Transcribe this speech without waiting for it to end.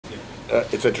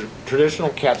it's a traditional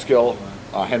Catskill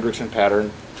Hendrickson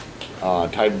pattern,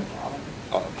 tied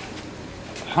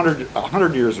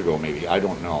 100 years ago maybe, I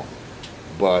don't know.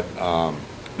 But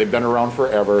they've been around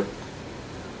forever.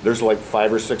 There's like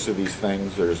 5 or 6 of these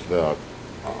things. There's the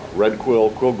Red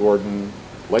Quill, Quill Gordon,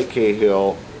 Light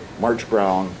Cahill, March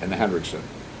Brown, and the Hendrickson.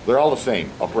 They're all the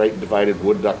same, upright and divided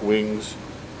wood duck wings.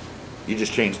 You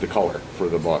just change the color for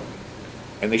the bug.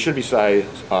 And they should be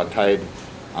tied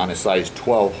on a size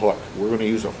 12 hook. We're going to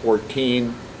use a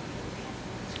 14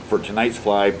 for tonight's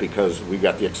fly because we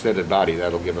got the extended body.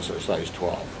 That'll give us our size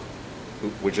 12,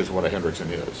 which is what a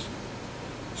Hendrickson is.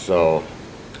 So,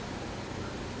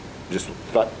 just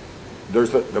thought,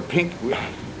 there's the pink,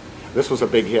 this was a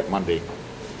big hit Monday.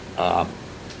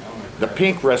 The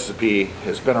pink recipe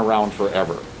has been around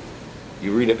forever.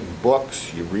 You read it in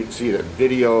books, you see it in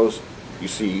videos, you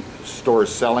see stores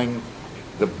selling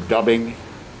the dubbing.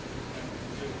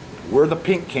 Where the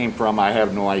pink came from, I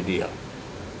have no idea.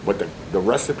 But the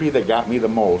recipe that got me the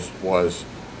most was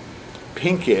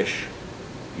pinkish,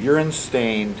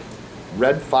 urine-stained,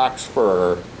 red fox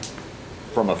fur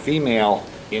from a female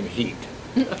in heat.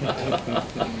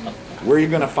 Where are you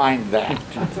going to find that?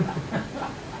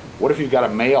 What if you got a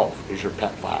male as your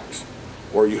pet fox?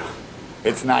 Or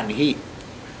it's not in heat.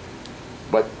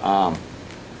 But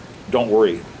don't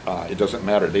worry, it doesn't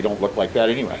matter. They don't look like that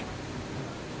anyway.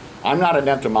 I'm not an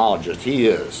entomologist, he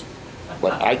is.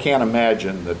 But I can't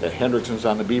imagine that the Hendricksons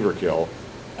on the beaver kill,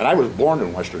 and I was born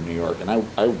in Western New York, and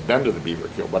I've been to the beaver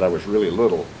kill, but I was really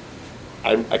little.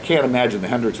 I can't imagine the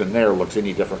Hendrickson there looks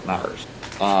any different than ours.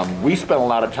 We spent a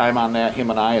lot of time on that,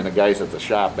 him and I and the guys at the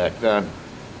shop back then.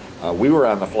 We were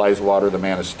on the Flies Water, the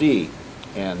Manistee,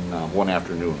 and one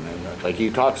afternoon, and like he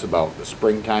talks about, the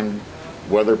springtime,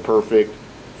 weather perfect,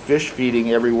 fish feeding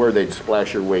everywhere, they'd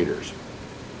splash your waders.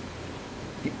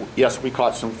 Yes, we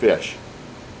caught some fish.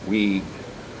 We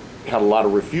had a lot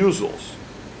of refusals,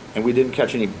 and we didn't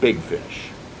catch any big fish.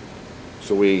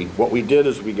 So what we did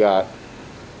is we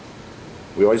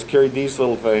always carried these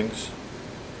little things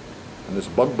and this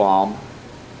bug balm,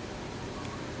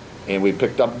 and we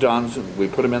picked up duns and we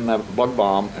put them in that bug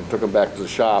balm and took them back to the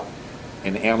shop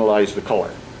and analyzed the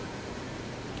color.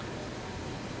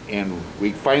 And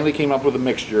we finally came up with a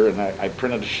mixture, and I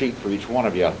printed a sheet for each one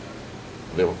of you.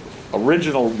 The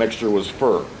original mixture was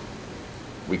fur.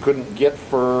 We couldn't get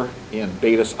fur in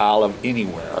Beta's olive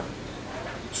anywhere,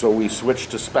 so we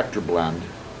switched to Spectre Blend,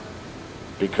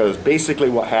 because basically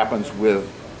what happens with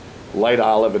light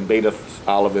olive and Beta's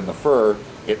olive in the fur,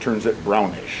 it turns it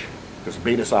brownish, because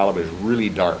Beta's olive is really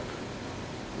dark.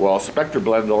 Well, Spectre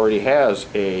Blend already has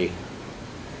a,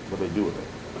 what do they do with it?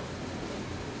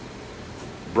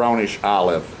 Brownish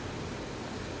olive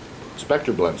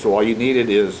Spectre Blend. So all you needed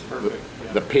is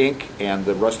the pink and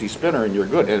the rusty spinner, and you're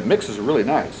good. And it mixes really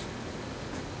nice.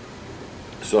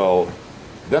 So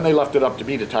then they left it up to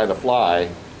me to tie the fly,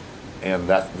 and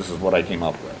this is what I came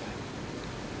up with.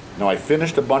 Now I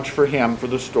finished a bunch for him for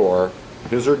the store.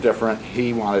 His are different.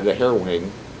 He wanted a hair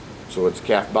wing, so it's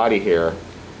calf body hair.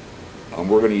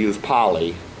 We're going to use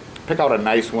poly. Pick out a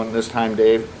nice one this time,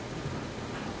 Dave.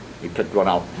 We picked one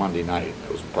out Monday night.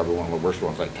 It was probably one of the worst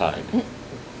ones I tied.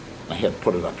 I had to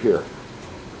put it up here.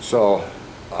 So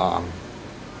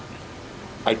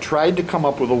I tried to come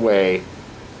up with a way,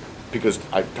 because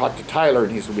I talked to Tyler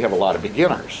and he said we have a lot of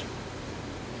beginners.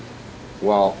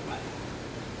 Well,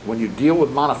 when you deal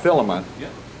with monofilament, yeah.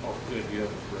 Oh, good. You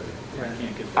have it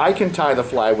ready. I can tie the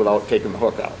fly without taking the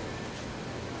hook out.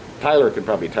 Tyler can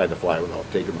probably tie the fly without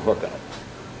taking the hook out.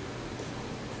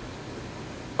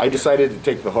 I decided to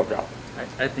take the hook out.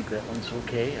 I think that one's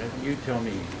okay. You tell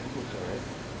me it's all right.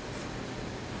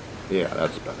 Yeah,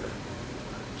 that's better.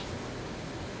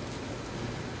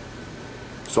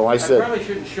 So I said, probably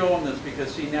shouldn't show them this,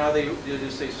 because see, now they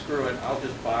just say screw it, I'll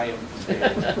just buy them.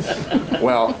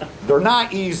 well, they're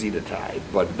not easy to tie,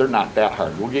 but they're not that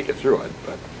hard. We'll get you through it.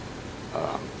 But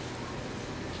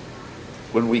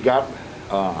when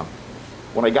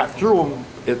I got through them,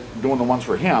 doing the ones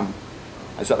for him,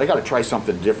 I said I got to try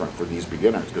something different for these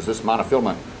beginners, because this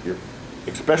monofilament,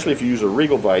 especially if you use a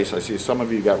Regal vise, I see some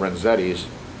of you got Renzettis,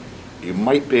 you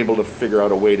might be able to figure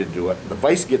out a way to do it. The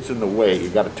vise gets in the way.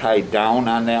 You've got to tie down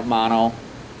on that mono,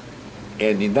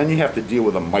 and then you have to deal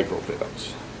with the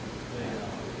microfibs.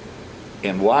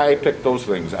 And why I picked those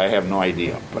things, I have no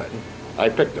idea, but I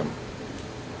picked them.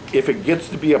 If it gets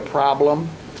to be a problem,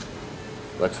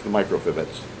 that's the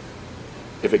microfibs.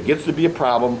 If it gets to be a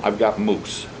problem, I've got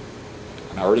MUCC.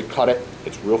 And I already cut it.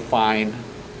 It's real fine.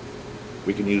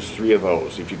 We can use 3 of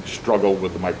those if you struggle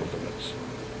with the microfibs.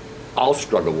 I'll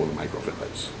struggle with the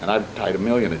microfibs, and I've tied a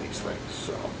million of these things.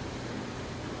 So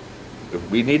if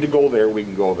we need to go there, we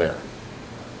can go there.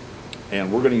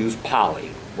 And we're going to use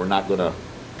poly. We're not going to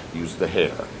use the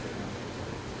hair.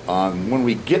 When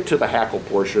we get to the hackle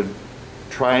portion,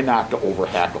 try not to over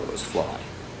hackle this fly.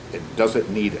 It doesn't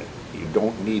need it. You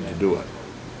don't need to do it.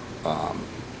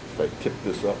 If I tip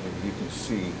this up, maybe you can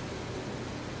see.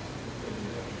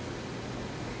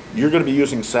 You're going to be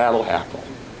using saddle hackle.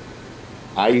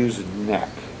 I use neck,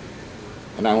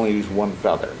 and I only use one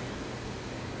feather.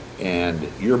 And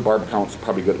your barb count's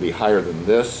probably going to be higher than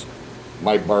this.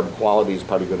 My barb quality is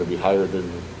probably going to be higher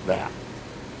than that.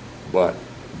 But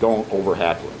don't over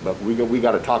hackle it. But we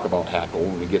got to talk about hackle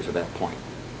when we get to that point.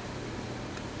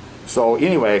 So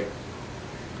anyway,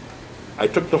 I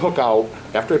took the hook out.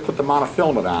 After I put the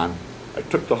monofilament on, I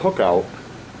took the hook out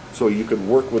so you could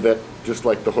work with it just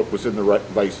like the hook was in the right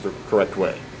vise the correct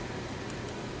way.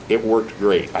 It worked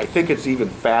great. I think it's even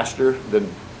faster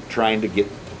than trying to get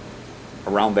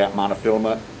around that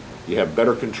monofilament. You have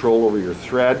better control over your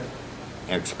thread,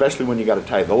 and especially when you got to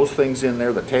tie those things in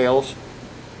there, the tails,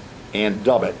 and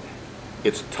dub it.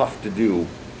 It's tough to do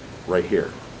right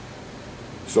here.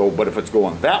 So, but if it's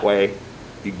going that way,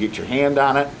 you can get your hand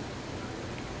on it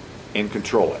and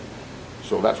control it.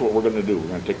 So that's what we're going to do. We're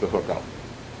going to take the hook out.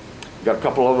 Got a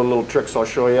couple other little tricks I'll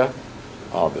show you.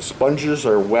 The sponges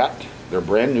are wet. They're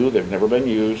brand new. They've never been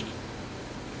used.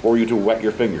 For you to wet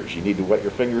your fingers. You need to wet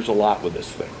your fingers a lot with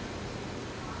this thing,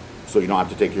 so you don't have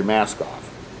to take your mask off.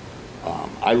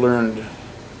 I learned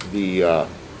the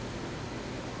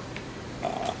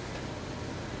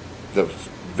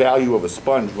value of a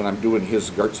sponge when I'm doing his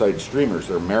Gartside streamers.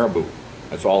 They're marabou.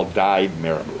 It's all dyed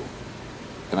marabou.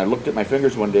 And I looked at my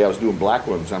fingers one day. I was doing black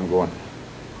ones. I'm going,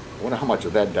 I wonder how much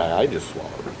of that dye I just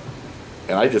swallowed.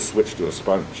 And I just switched to a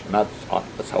sponge, and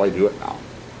that's how I do it now.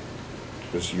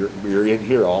 Because you're in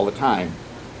here all the time,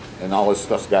 and all this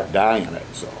stuff's got dye in it.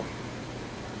 So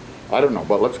I don't know,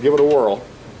 but let's give it a whirl.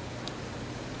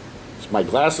 My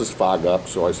glasses fog up,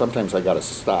 so sometimes I got to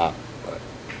stop. But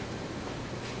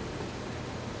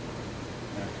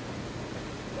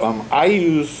I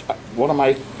use, one of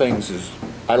my things is,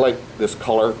 I like this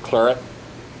color, claret.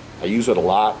 I use it a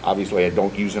lot. Obviously, I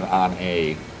don't use it on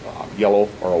a yellow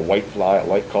or a white fly, a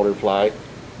light colored fly.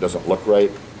 Doesn't look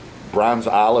right. Bronze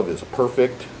olive is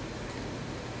perfect.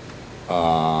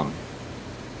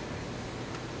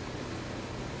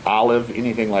 Olive,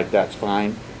 anything like that's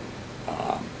fine.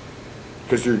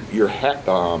 Because your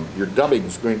dubbing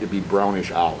is going to be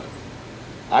brownish olive.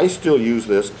 I still use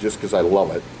this just because I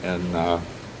love it, and I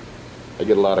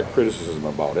get a lot of criticism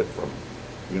about it from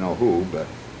you know who, but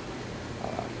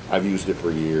I've used it for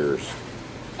years.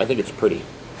 I think it's pretty.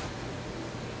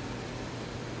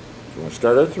 So we're going to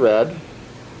start our thread.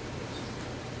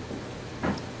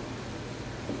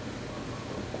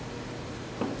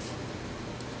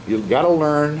 You've got to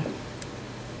learn,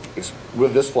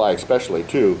 with this fly especially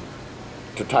too,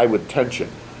 to tie with tension.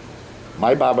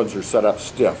 My bobbins are set up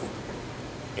stiff,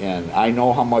 and I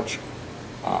know how much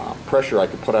pressure I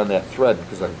can put on that thread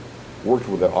because I've worked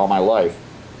with it all my life,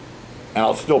 and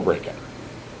I'll still break it.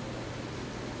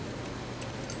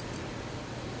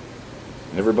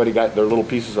 And everybody got their little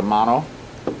pieces of mono.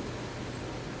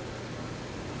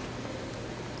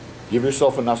 Give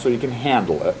yourself enough so you can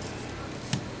handle it.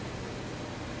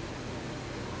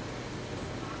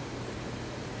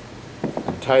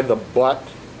 Tie the butt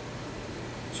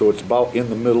so it's about in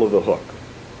the middle of the hook.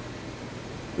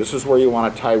 This is where you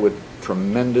want to tie with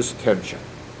tremendous tension.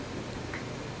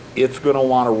 It's going to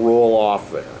want to roll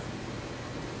off there.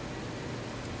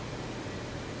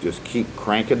 Just keep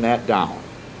cranking that down.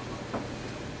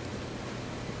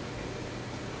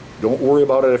 Don't worry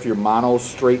about it if your mono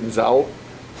straightens out.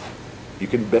 You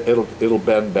can it'll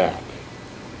bend back.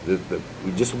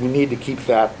 We need to keep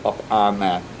that up on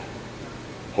that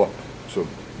hook. So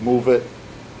move it,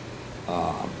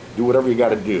 do whatever you got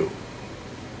to do.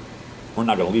 We're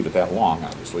not going to leave it that long,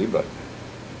 obviously, but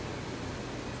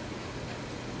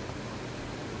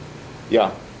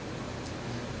yeah.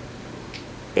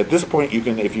 At this point, you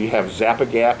can, if you have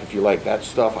Zap-A-Gap, if you like that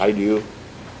stuff, I do,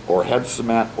 or head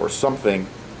cement or something,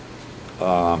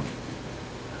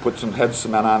 put some head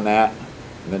cement on that,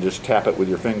 and then just tap it with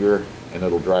your finger, and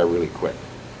it'll dry really quick.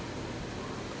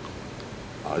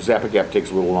 Zap-A-Gap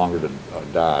takes a little longer to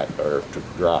dry,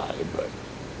 but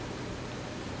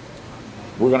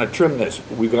we're going to trim this.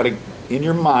 We've got to, in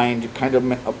your mind, kind of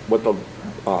what the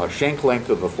shank length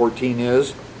of the 14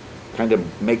 is, kind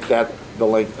of make that the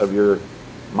length of your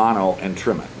mono and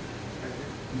trim it.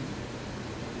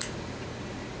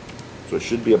 So it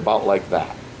should be about like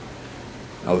that.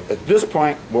 Now at this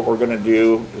point, what we're going to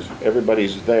do is,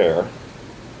 everybody's there,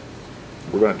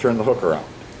 we're going to turn the hook around.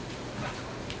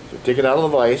 So take it out of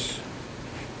the vise.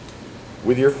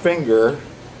 With your finger,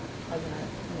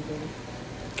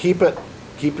 keep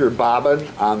your bobbin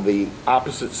on the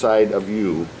opposite side of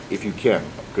you if you can,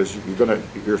 because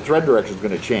your thread direction is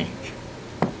going to change.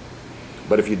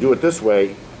 But if you do it this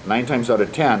way, 9 times out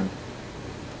of 10,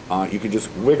 you can just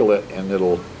wiggle it and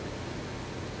it'll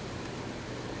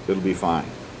be fine.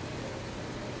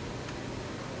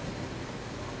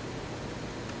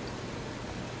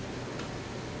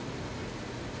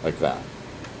 Like that.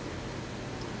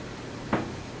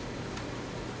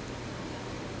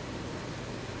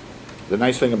 The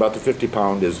nice thing about the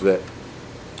 50-pound is that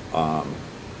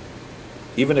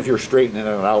even if you're straightening it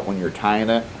out when you're tying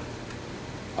it,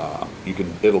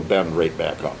 it'll bend right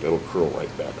back up. It'll curl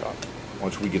right back up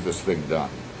once we get this thing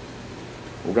done.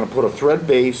 We're going to put a thread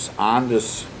base on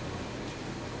this.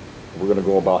 We're going to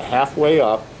go about halfway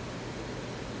up.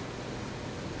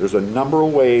 There's a number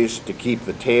of ways to keep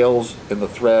the tails and the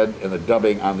thread and the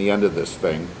dubbing on the end of this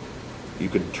thing. You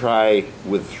can try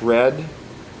with thread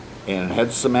and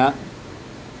head cement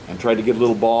and try to get a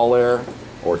little ball there,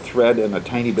 or thread and a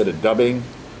tiny bit of dubbing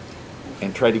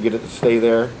and try to get it to stay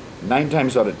there. 9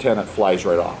 times out of 10 it flies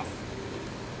right off.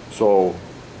 So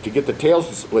to get the tails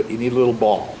to split, you need a little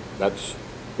ball.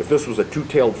 If this was a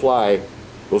 2-tailed fly,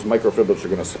 those microfibrils are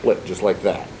going to split just like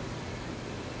that.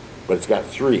 But it's got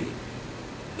 3.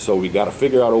 So we got to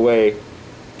figure out a way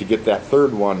to get that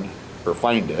third one, or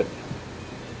find it.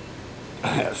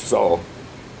 So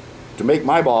to make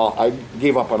my ball, I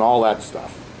gave up on all that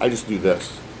stuff. I just do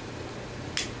this.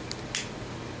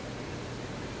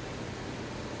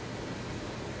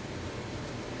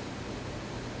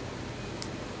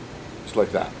 Just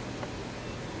like that.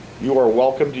 You are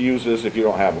welcome to use this if you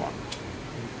don't have one.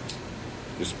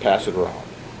 Just pass it around.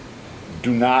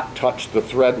 Do not touch the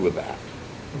thread with that.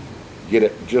 Get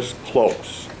it just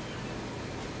close.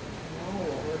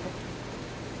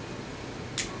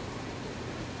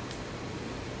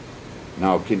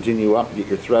 Now continue up, get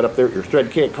your thread up there. Your thread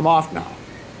can't come off now.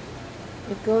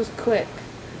 It goes quick.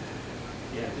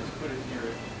 Yeah, just put it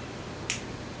near it.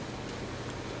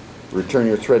 Return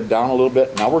your thread down a little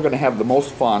bit. Now we're going to have the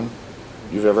most fun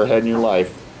you've ever had in your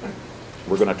life.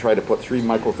 We're going to try to put 3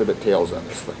 microfibet tails on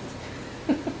this thing.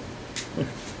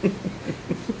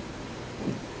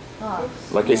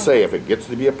 Like I say, if it gets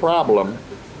to be a problem,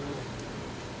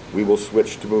 we will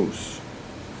switch to moose.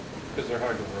 Because they're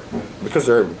hard to work with. Because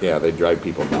they drive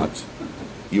people nuts.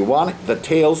 You want the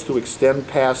tails to extend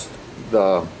past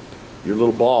your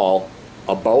little ball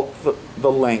about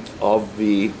the length of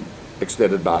the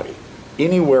extended body.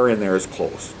 Anywhere in there is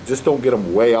close. Just don't get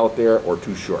them way out there or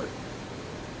too short.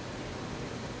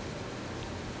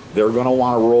 They're going to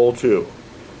want to roll too.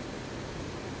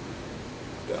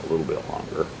 Yeah, a little bit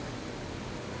longer.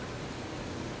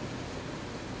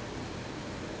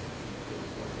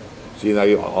 See, now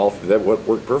that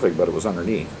worked perfect, but it was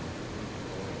underneath.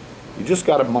 You just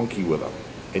got to monkey with them,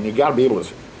 and you got to be able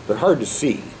to. They're hard to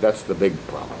see. That's the big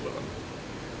problem with them.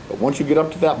 But once you get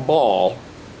up to that ball,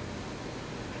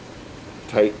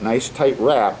 nice tight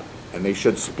wrap, and they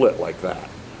should split like that.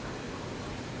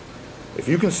 If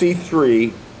you can see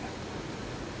 3,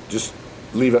 just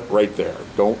leave it right there.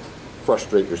 Don't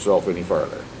frustrate yourself any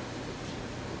farther.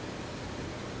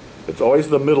 It's always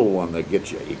the middle one that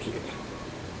gets you. You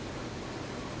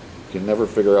can never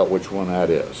figure out which one that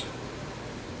is.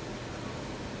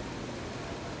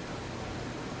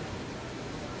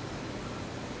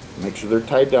 Make sure they're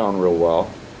tied down real well.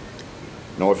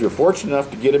 Now, if you're fortunate enough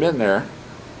to get them in there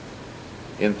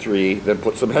in 3, then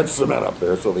put some head cement up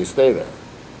there so they stay there.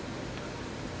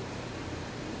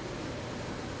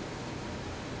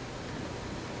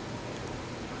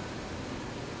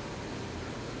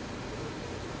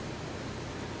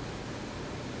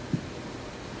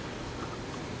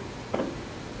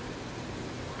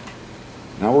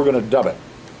 Now we're going to dub it.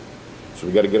 So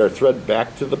we got to get our thread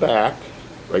back to the back,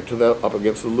 right to the up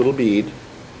against the little bead.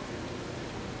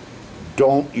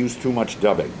 Don't use too much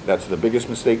dubbing. That's the biggest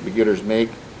mistake beginners make.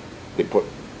 They put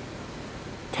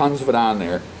tons of it on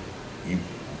there.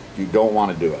 You don't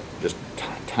want to do it. Just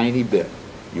a tiny bit.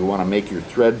 You want to make your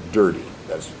thread dirty.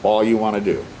 That's all you want to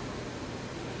do.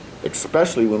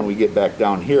 Especially when we get back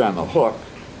down here on the hook,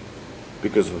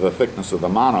 because of the thickness of the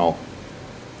mono.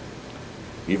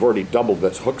 You've already doubled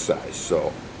this hook size,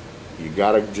 so you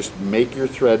got to just make your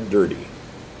thread dirty.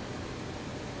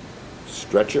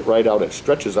 Stretch it right out. It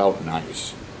stretches out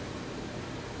nice.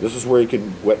 This is where you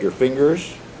can wet your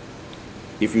fingers.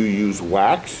 If you use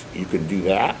wax, you can do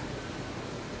that.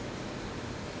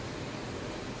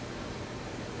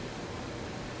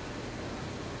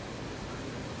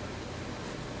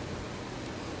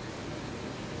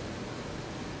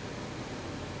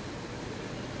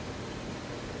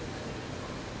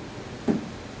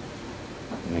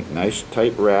 Nice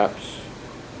tight wraps.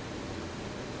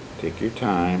 Take your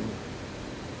time.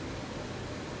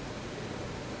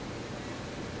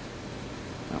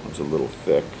 That one's a little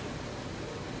thick.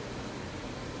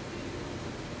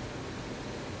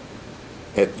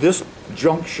 At this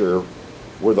juncture,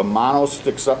 where the mono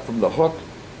sticks up from the hook,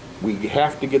 we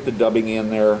have to get the dubbing in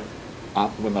there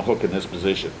when the hook in this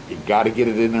position. You got to get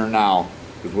it in there now,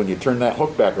 because when you turn that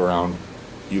hook back around,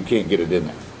 you can't get it in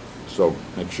there. So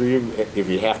make sure you, if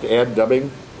you have to add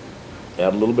dubbing,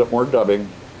 add a little bit more dubbing.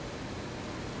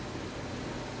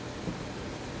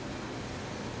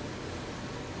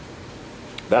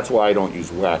 That's why I don't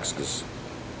use wax, because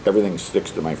everything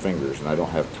sticks to my fingers and I don't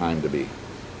have time to be.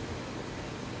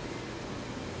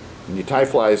 When you tie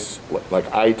flies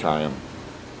like I tie them,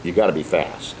 you got to be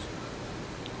fast.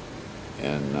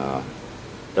 And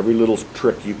every little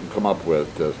trick you can come up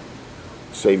with to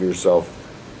save yourself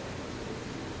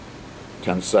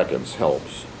 10 seconds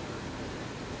helps.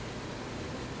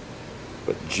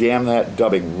 But jam that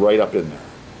dubbing right up in there,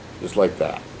 just like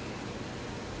that.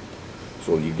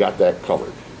 So you got that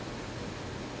covered.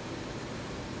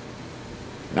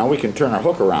 Now we can turn our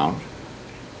hook around.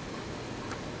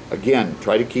 Again,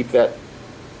 try to keep that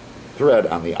thread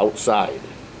on the outside.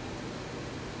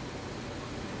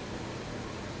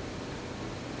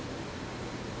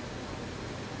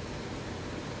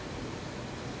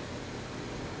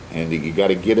 And you got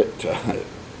to get it to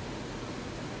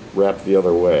wrap the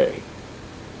other way.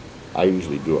 I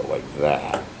usually do it like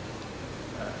that.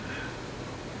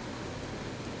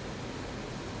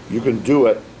 You can do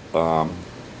it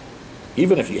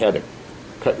even if you had to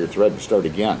cut your thread and start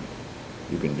again.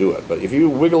 You can do it, but if you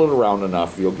wiggle it around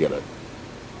enough, you'll get it.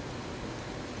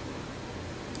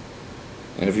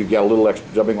 And if you've got a little extra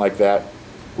dubbing like that,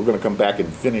 we're going to come back and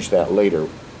finish that later,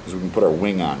 because we can put our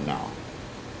wing on now.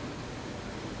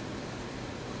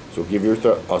 So give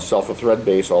yourself a thread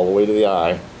base all the way to the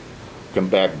eye. Come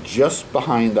back just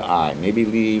behind the eye. Maybe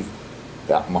leave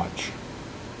that much.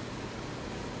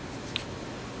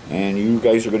 And you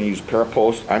guys are going to use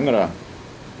parapost. I'm going to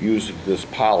use this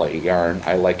poly yarn.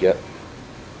 I like it.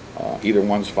 Either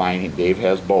one's fine. Dave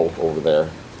has both over there.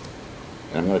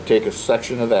 And I'm going to take a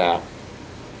section of that,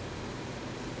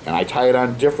 and I tie it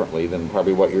on differently than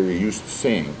probably what you're used to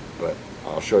seeing, but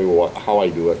I'll show you how I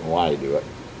do it and why I do it.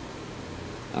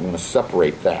 I'm going to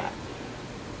separate that.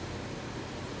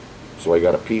 So I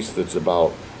got a piece that's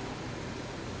about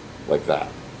like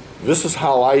that. This is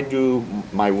how I do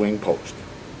my wing post.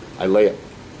 I lay it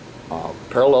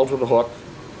parallel to the hook.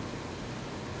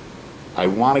 I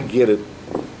want to get it.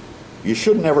 You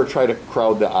should never try to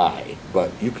crowd the eye,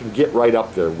 but you can get right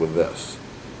up there with this,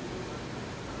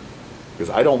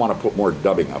 because I don't want to put more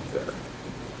dubbing up there.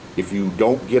 If you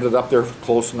don't get it up there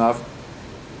close enough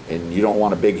and you don't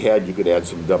want a big head, you could add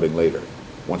some dubbing later.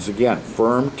 Once again,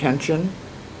 firm tension.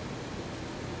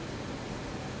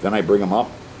 Then I bring them up.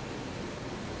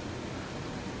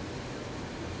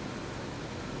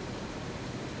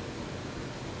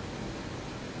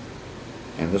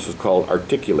 And this is called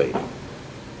articulating.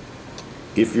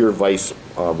 If your vise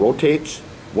rotates,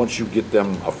 once you get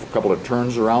them a couple of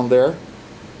turns around there,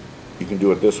 you can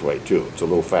do it this way too. It's a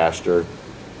little faster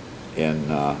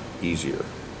and easier.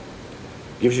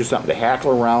 Gives you something to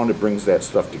hackle around. It brings that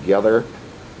stuff together.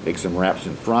 Makes some wraps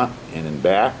in front and in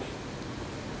back.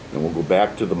 Then we'll go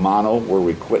back to the mono where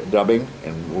we quit dubbing,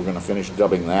 and we're going to finish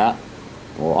dubbing that.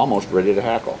 And we're almost ready to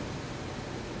hackle.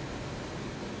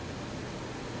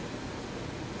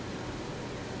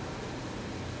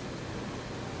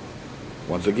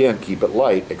 Once again, keep it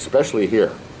light, especially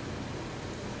here,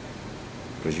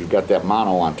 because you've got that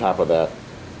mono on top of that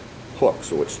hook,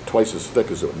 so it's twice as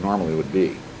thick as it normally would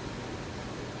be.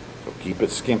 So keep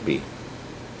it skimpy.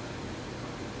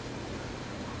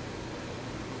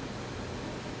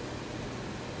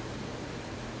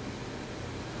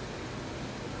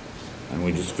 And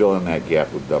we just fill in that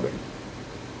gap with dubbing.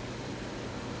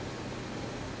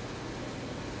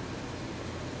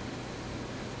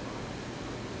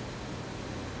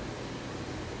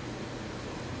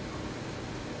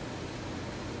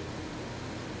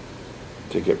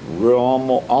 Take it real,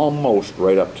 almost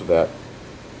right up to that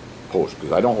post,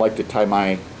 because I don't like to tie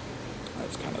my,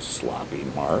 that's kind of sloppy,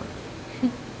 Mark.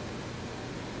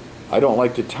 I don't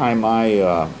like to tie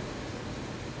my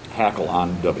hackle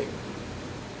on dubbing.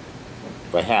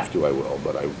 If I have to, I will,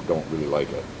 but I don't really like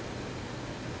it.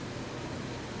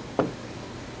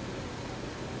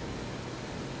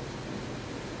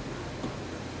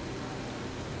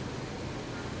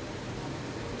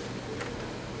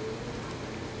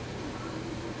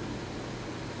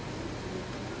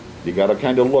 You got to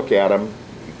kind of look at them.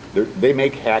 They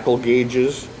make hackle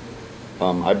gauges,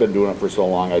 I've been doing it for so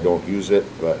long I don't use it,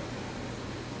 but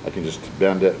I can just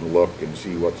bend it and look and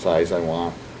see what size I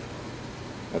want.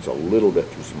 That's a little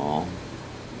bit too small.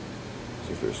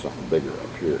 See if there's something bigger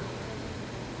up here.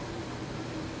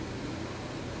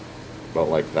 About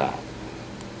like that.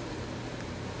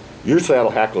 Your saddle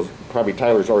hackle, probably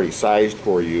Tyler's already sized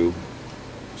for you,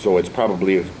 so it's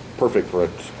probably perfect for a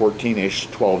 14-ish,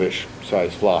 12-ish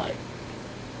size fly.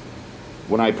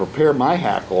 When I prepare my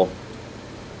hackle,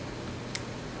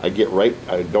 I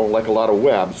don't like a lot of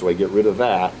web, so I get rid of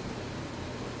that.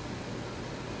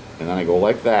 And then I go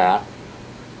like that.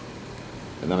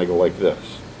 And then I go like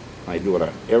this. I do it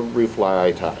on every fly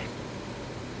I tie.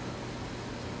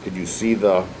 Could you see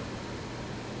the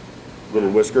little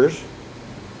whiskers?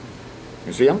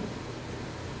 You see them?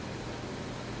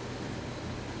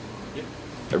 Yep.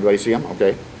 Everybody see them?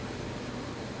 Okay.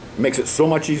 Makes it so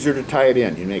much easier to tie it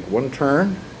in. You make one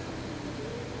turn,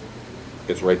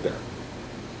 it's right there.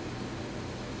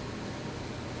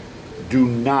 Do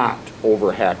not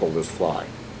over hackle this fly.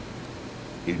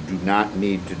 You do not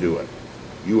need to do it.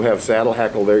 You have saddle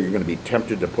hackle there, you're going to be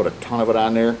tempted to put a ton of it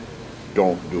on there.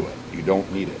 Don't do it. You don't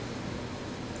need it.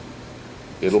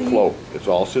 It'll float. It's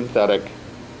all synthetic.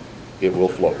 It will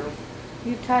float.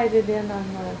 You tied it in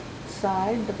on the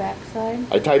side, the back side?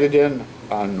 I tied it in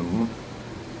on,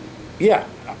 yeah,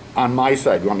 on my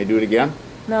side. You want me to do it again?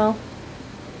 No.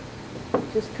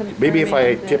 Just confirming. Maybe if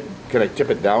I that- can I tip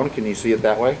it down? Can you see it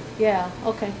that way? Yeah,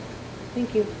 okay.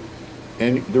 Thank you.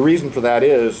 And the reason for that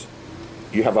is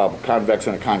you have a convex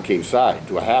and a concave side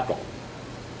to a hackle.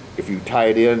 If you tie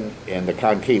it in and the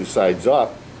concave side's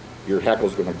up, your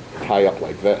hackle's going to tie up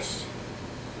like this.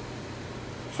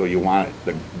 So you want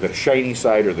it, the shiny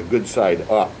side or the good side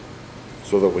up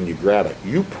so that when you grab it,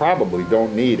 you probably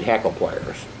don't need hackle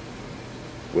pliers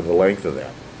with the length of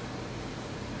that.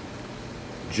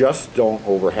 Just don't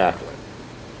over hackle it.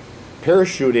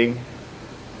 Parachuting,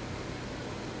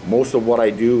 most of what I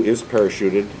do is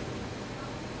parachuted.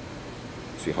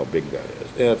 See how big that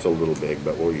is. It's a little big,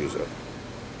 but we'll use it.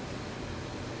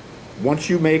 Once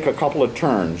you make a couple of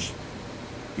turns,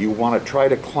 you want to try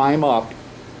to climb up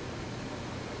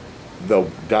the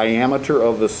diameter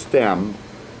of the stem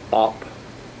up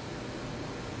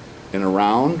and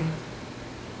around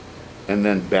and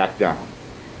then back down.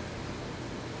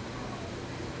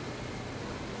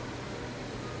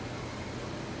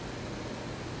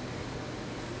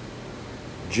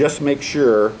 Just make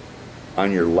sure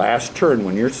on your last turn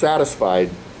when you're satisfied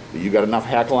that you got enough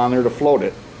hackle on there to float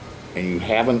it and you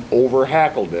haven't over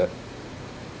hackled it.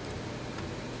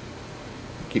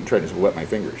 Keep trying to wet my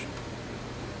fingers.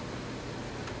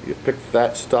 You pick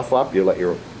that stuff up, you let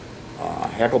your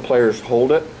hackle pliers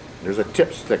hold it. There's a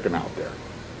tip sticking out there.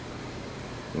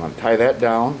 You want to tie that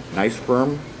down, nice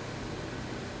firm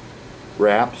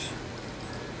wraps.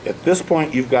 At this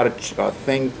point you've got a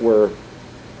thing where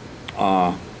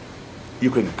you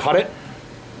can cut it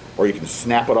or you can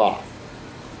snap it off.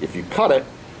 If you cut it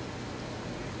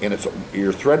and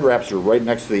your thread wraps are right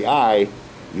next to the eye,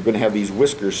 you're going to have these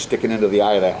whiskers sticking into the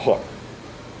eye of that hook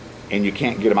and you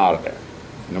can't get them out of there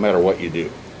no matter what you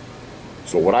do.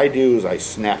 So what I do is I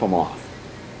snap them off.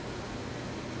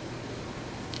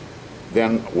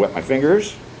 Then wet my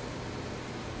fingers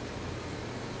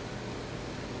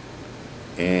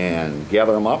and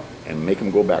gather them up and make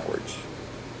them go backwards.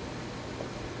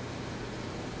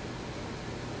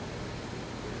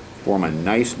 Form a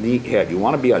nice neat head. You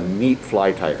want to be a neat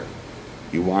fly tyer.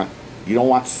 You don't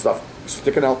want stuff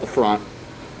sticking out the front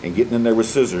and getting in there with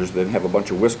scissors, then have a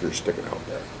bunch of whiskers sticking out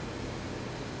there.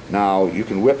 Now you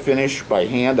can whip finish by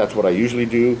hand. That's what I usually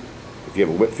do. If you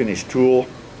have a whip finish tool,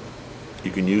 you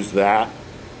can use that.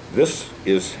 This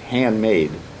is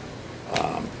handmade.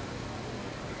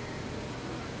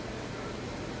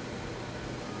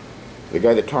 The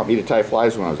guy that taught me to tie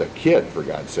flies when I was a kid, for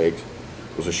God's sakes,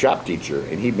 was a shop teacher,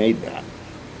 and he made that.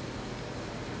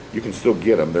 You can still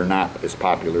get them. They're not as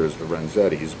popular as the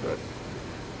Renzettis, but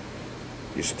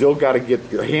you still got to get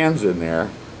your hands in there,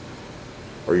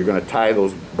 or you're going to tie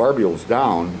those barbules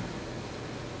down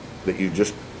that you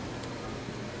just,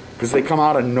 because they come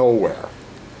out of nowhere.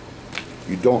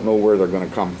 You don't know where they're going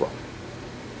to come from.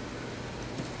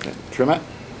 And trim it.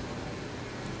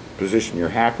 Position your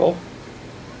hackle.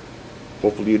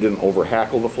 Hopefully you didn't over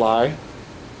hackle the fly.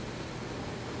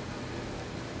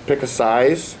 Pick a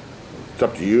size. It's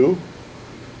up to you.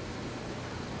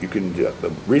 You can do, the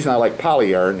reason I like poly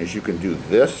yarn is you can do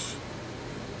this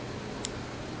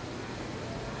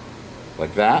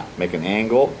like that, make an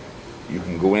angle. You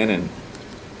can go in and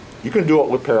you can do it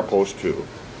with parapost too,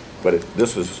 but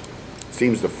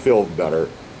seems to fill better,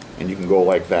 and you can go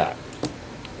like that.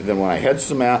 And then when I head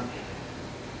cement,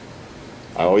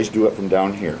 I always do it from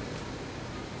down here.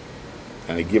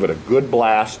 And I give it a good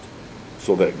blast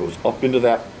so that it goes up into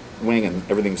that wing and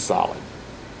everything's solid.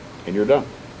 And you're done.